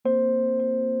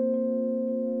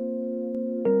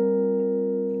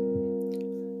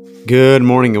Good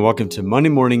morning and welcome to Monday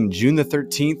morning, June the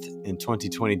 13th in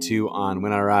 2022 on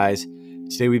When I Rise.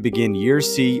 Today we begin Year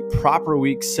C, proper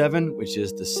week 7, which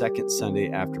is the second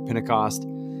Sunday after Pentecost.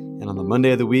 And on the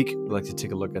Monday of the week, we'd like to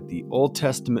take a look at the Old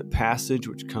Testament passage,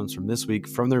 which comes from this week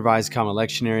from the Revised Common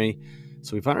Lectionary.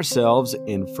 So we find ourselves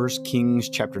in 1 Kings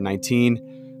chapter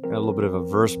 19. Got a little bit of a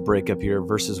verse breakup here,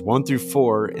 verses 1 through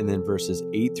 4, and then verses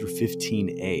 8 through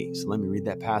 15a. So let me read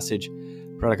that passage.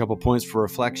 Provide a couple points for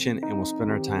reflection, and we'll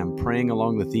spend our time praying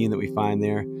along the theme that we find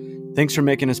there. Thanks for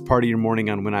making us part of your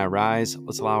morning on When I Rise.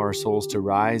 Let's allow our souls to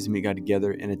rise and meet God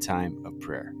together in a time of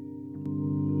prayer.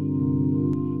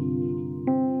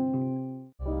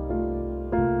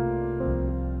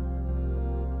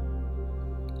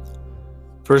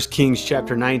 First Kings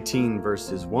chapter 19,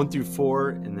 verses 1 through 4,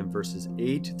 and then verses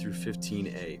 8 through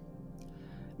 15a.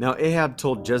 Now Ahab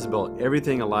told Jezebel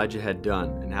everything Elijah had done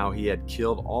and how he had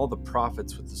killed all the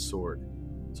prophets with the sword.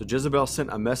 So Jezebel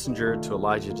sent a messenger to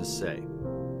Elijah to say,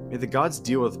 "May the gods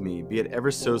deal with me, be it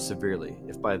ever so severely,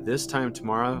 if by this time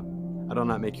tomorrow I do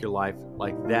not make your life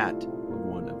like that of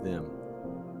one of them."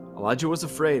 Elijah was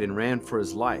afraid and ran for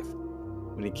his life.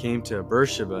 When he came to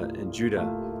Beersheba in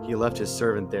Judah, he left his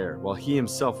servant there, while he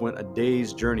himself went a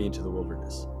day's journey into the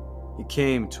wilderness. He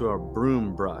came to a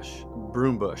broom bush,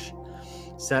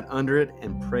 sat under it,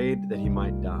 and prayed that he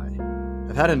might die.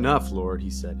 "I've had enough, Lord,"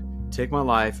 he said. "Take my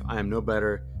life. I am no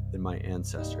better than my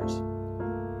ancestors."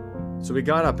 So he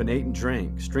got up and ate and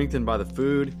drank. Strengthened by the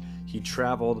food, he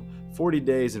traveled 40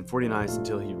 days and 40 nights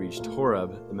until he reached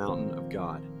Horeb, the mountain of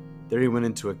God. There he went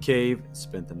into a cave and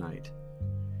spent the night.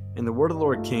 And the word of the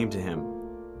Lord came to him,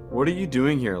 "What are you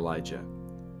doing here, Elijah?"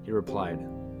 He replied,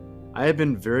 "I have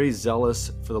been very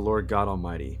zealous for the Lord God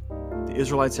Almighty. The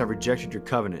Israelites have rejected your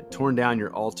covenant, torn down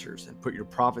your altars, and put your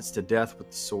prophets to death with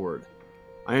the sword.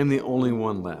 I am the only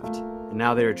one left, and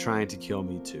now they are trying to kill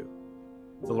me too."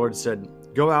 The Lord said,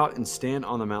 "Go out and stand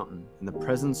on the mountain in the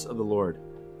presence of the Lord,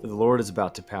 for the Lord is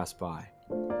about to pass by."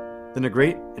 Then a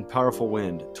great and powerful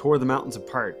wind tore the mountains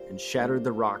apart and shattered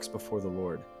the rocks before the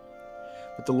Lord.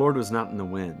 But the Lord was not in the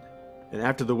wind. And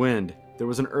after the wind, there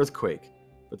was an earthquake,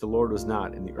 but the Lord was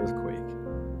not in the earthquake.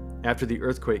 After the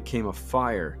earthquake came a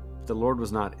fire, but the Lord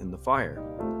was not in the fire.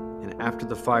 And after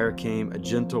the fire came a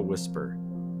gentle whisper.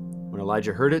 When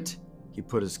Elijah heard it, he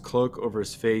put his cloak over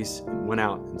his face and went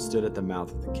out and stood at the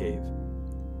mouth of the cave.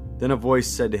 Then a voice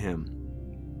said to him,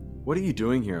 "What are you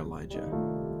doing here, Elijah?"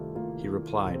 He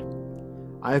replied,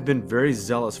 "I have been very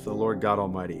zealous for the Lord God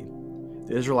Almighty.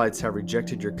 The Israelites have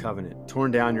rejected your covenant,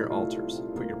 torn down your altars,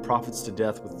 put your prophets to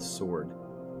death with the sword.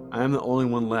 I am the only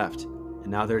one left, and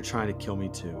now they're trying to kill me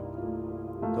too."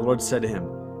 The Lord said to him,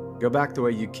 "Go back the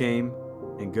way you came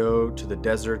and go to the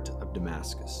desert of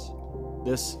Damascus."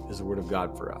 This is the word of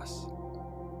God for us.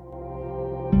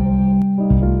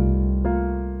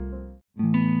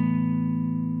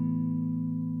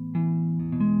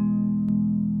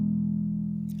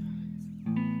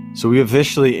 So we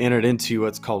officially entered into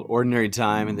what's called ordinary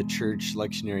time in the church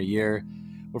lectionary year,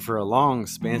 where for a long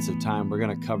span of time we're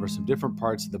going to cover some different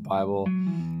parts of the Bible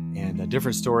and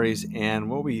different stories. And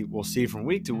what we will see from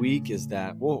week to week is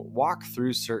that we'll walk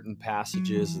through certain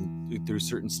passages and through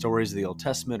certain stories of the Old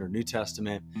Testament or New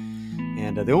Testament,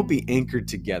 and they won't be anchored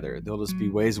together. They'll just be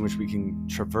ways in which we can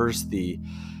traverse the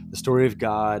story of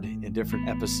God in different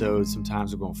episodes.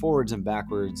 Sometimes we're going forwards and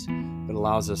backwards, but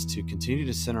allows us to continue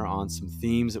to center on some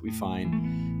themes that we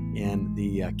find in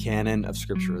the canon of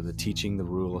Scripture, the teaching, the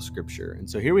rule of Scripture. And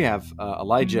so here we have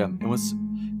Elijah, and what's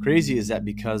crazy is that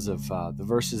because of the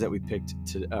verses that we picked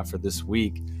for this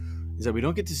week, is that we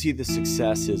don't get to see the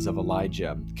successes of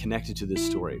Elijah connected to this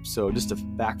story. So just to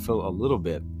backfill a little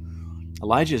bit,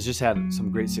 Elijah has just had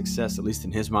some great success, at least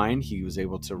in his mind. He was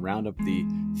able to round up the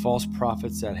false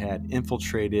prophets that had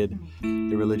infiltrated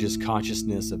the religious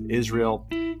consciousness of Israel.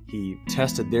 He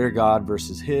tested their God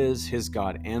versus his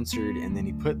God answered, and then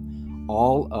he put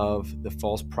all of the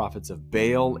false prophets of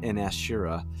Baal and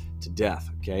Asherah to death,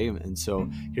 okay? And so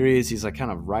here he is, he's like kind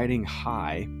of riding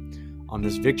high on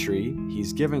this victory.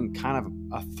 He's given kind of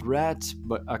a threat,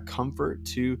 but a comfort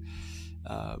to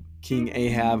King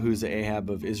Ahab, who's the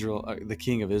Ahab of Israel, the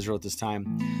king of Israel at this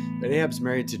time. But Ahab's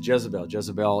married to Jezebel.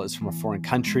 Jezebel is from a foreign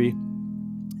country,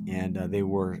 and they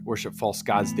worship false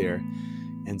gods there.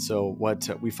 And so what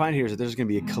we find here is that there's going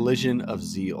to be a collision of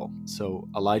zeal. So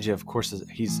Elijah, of course, as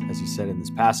he said in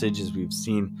this passage, as we've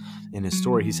seen in his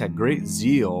story, he's had great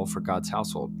zeal for God's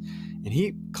household. And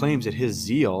he claims that his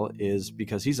zeal is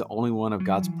because he's the only one of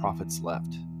God's prophets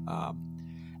left. Now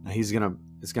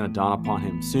it's going to dawn upon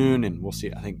him soon, and we'll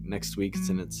see. I think next week it's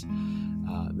in its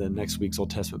the next week's Old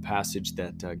Testament passage,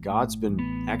 that God's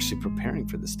been actually preparing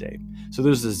for this day. So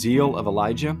there's the zeal of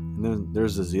Elijah, and then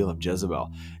there's the zeal of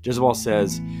Jezebel. Jezebel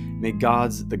says, may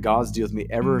the gods deal with me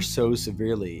ever so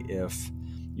severely if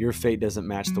your fate doesn't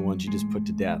match the ones you just put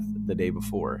to death the day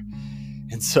before.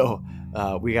 And so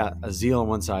we got a zeal on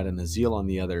one side and a zeal on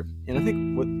the other. And I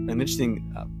think what an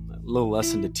interesting little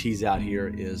lesson to tease out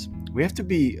here is we have to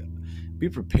be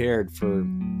prepared for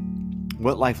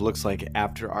what life looks like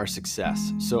after our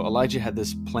success. So Elijah had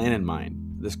this plan in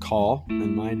mind, this call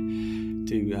in mind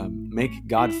to make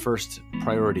God first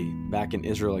priority back in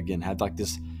Israel again, had like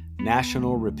this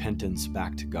national repentance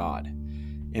back to God.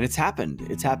 And it's happened.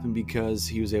 It's happened because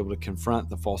he was able to confront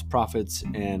the false prophets,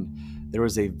 and there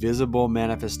was a visible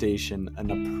manifestation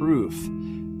and a proof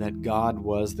that God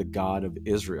was the God of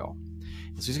Israel.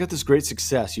 And so he's got this great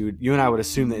success. You and I would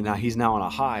assume that now he's now on a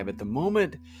high, but the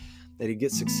moment that he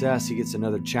gets success, he gets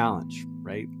another challenge,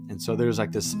 right? And so there's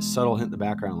like this subtle hint in the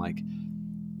background, like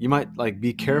you might like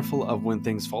be careful of when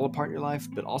things fall apart in your life,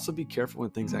 but also be careful when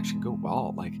things actually go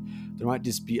well. Like there might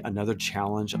just be another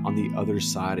challenge on the other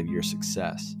side of your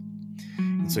success.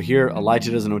 And so here,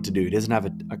 Elijah doesn't know what to do. He doesn't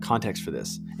have a context for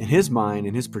this. In his mind,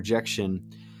 in his projection,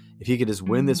 if he could just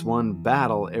win this one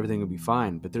battle, everything would be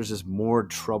fine. But there's just more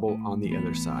trouble on the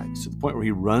other side. So the point where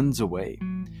he runs away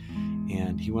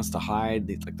and he wants to hide.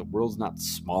 Like the world's not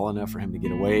small enough for him to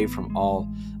get away from all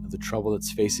of the trouble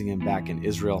that's facing him back in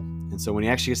Israel. And so when he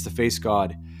actually gets to face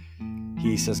God,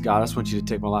 he says, God, I just want you to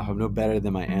take my life. I'm no better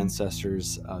than my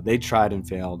ancestors. They tried and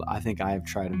failed. I think I have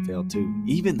tried and failed too,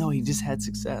 even though he just had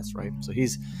success, right? So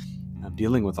he's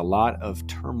dealing with a lot of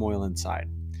turmoil inside.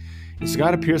 And so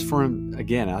God appears for him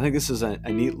again. I think this is a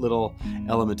neat little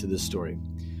element to this story.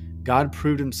 God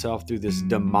proved himself through this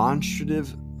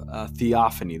demonstrative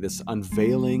theophany, this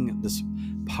unveiling, this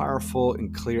powerful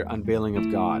and clear unveiling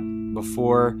of God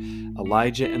before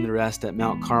Elijah and the rest at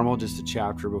Mount Carmel, just a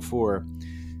chapter before.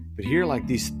 But here, like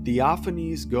these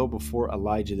theophanies go before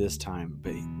Elijah this time,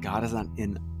 but God is not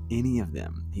in any of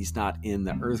them. He's not in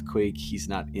the earthquake. He's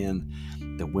not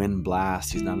in the wind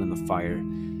blast. He's not in the fire,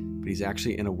 but he's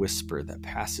actually in a whisper that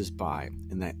passes by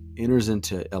and that enters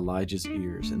into Elijah's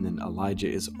ears. And then Elijah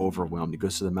is overwhelmed. He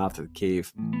goes to the mouth of the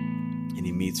cave and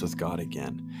he meets with God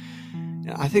again.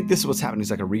 And I think this is what's happening.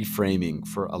 It's like a reframing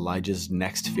for Elijah's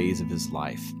next phase of his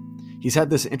life. He's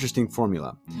had this interesting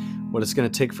formula. What it's going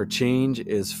to take for change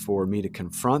is for me to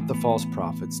confront the false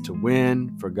prophets, to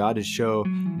win, for God to show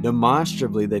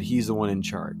demonstrably that he's the one in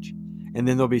charge. And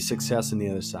then there'll be success on the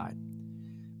other side.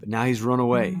 But now he's run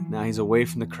away. Now he's away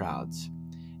from the crowds.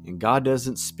 And God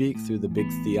doesn't speak through the big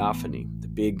theophany, the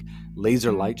big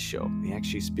laser light show. He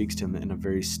actually speaks to him in a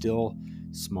very still,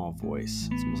 small voice.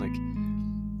 It's almost like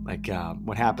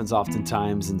what happens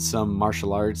oftentimes in some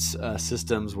martial arts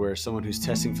systems where someone who's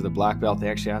testing for the black belt, they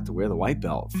actually have to wear the white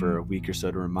belt for a week or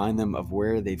so to remind them of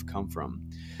where they've come from.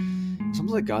 It's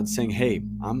almost like God's saying, hey,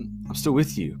 I'm still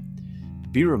with you.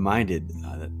 Be reminded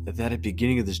that at the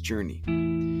beginning of this journey,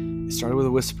 it started with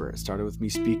a whisper. It started with me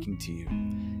speaking to you.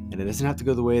 And it doesn't have to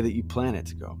go the way that you plan it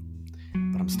to go.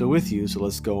 But I'm still with you, so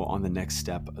let's go on the next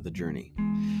step of the journey.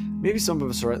 Maybe some of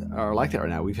us are like that right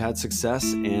now. We've had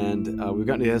success, and we've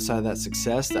gotten to the other side of that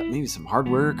success, that maybe some hard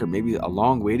work or maybe a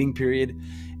long waiting period.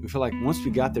 We feel like once we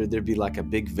got there, there'd be like a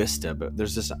big vista, but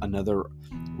there's just another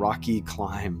rocky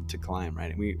climb to climb,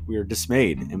 right? And we are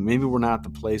dismayed, and maybe we're not at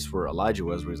the place where Elijah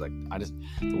was, where he's like,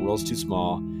 the world's too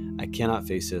small. I cannot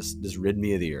face this. Just rid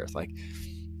me of the earth. Like,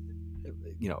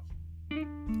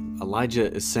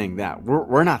 Elijah is saying that.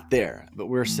 We're not there, but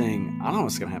we're saying, I don't know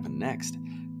what's going to happen next.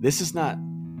 This is not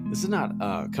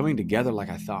coming together like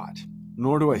I thought,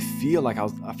 nor do I feel like I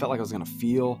felt like I was going to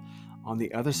feel on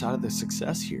the other side of the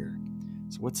success here.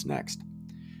 So what's next?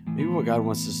 Maybe what God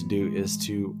wants us to do is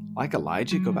to, like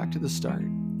Elijah, go back to the start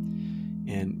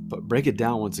but break it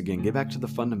down once again. Get back to the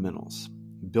fundamentals.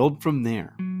 Build from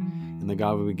there. And then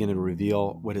God will begin to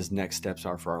reveal what his next steps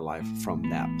are for our life from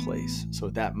that place. So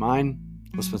with that in mind,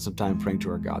 let's spend some time praying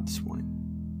to our God this morning.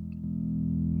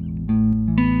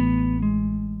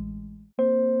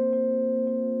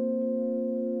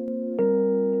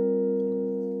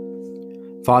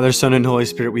 Father, Son, and Holy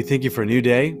Spirit, we thank you for a new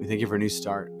day. We thank you for a new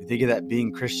start. We thank you that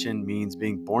being Christian means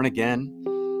being born again,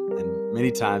 and many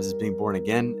times it's being born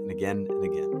again and again and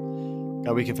again.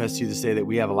 God, we confess to you this day that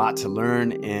we have a lot to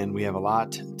learn and we have a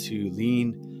lot to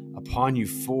lean upon you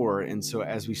for. And so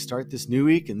as we start this new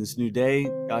week and this new day,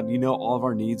 God, you know all of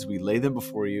our needs. We lay them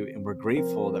before you, and we're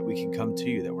grateful that we can come to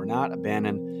you, that we're not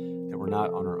abandoned, that we're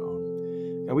not on our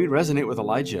own. God, we resonate with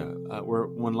Elijah, where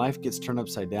when life gets turned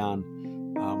upside down,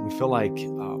 we feel like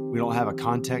we don't have a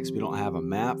context, we don't have a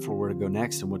map for where to go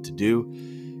next and what to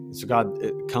do. And so God,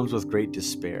 it comes with great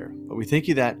despair. But we thank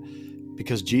you that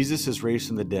because Jesus is raised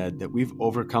from the dead, that we've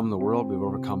overcome the world, we've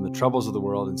overcome the troubles of the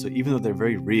world. And so even though they're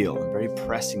very real and very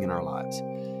pressing in our lives,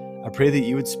 I pray that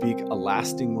you would speak a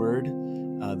lasting word,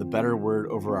 the better word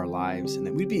over our lives, and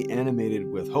that we'd be animated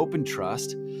with hope and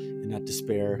trust and not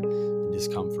despair and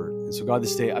discomfort. And so God,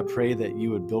 this day, I pray that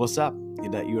you would build us up,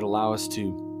 that you would allow us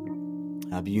to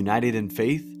be united in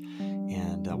faith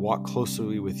and walk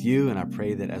closely with you. And I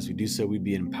pray that as we do so, we'd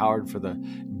be empowered for the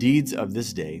deeds of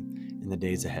this day and the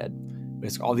days ahead. We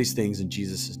ask all these things in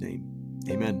Jesus' name.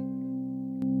 Amen.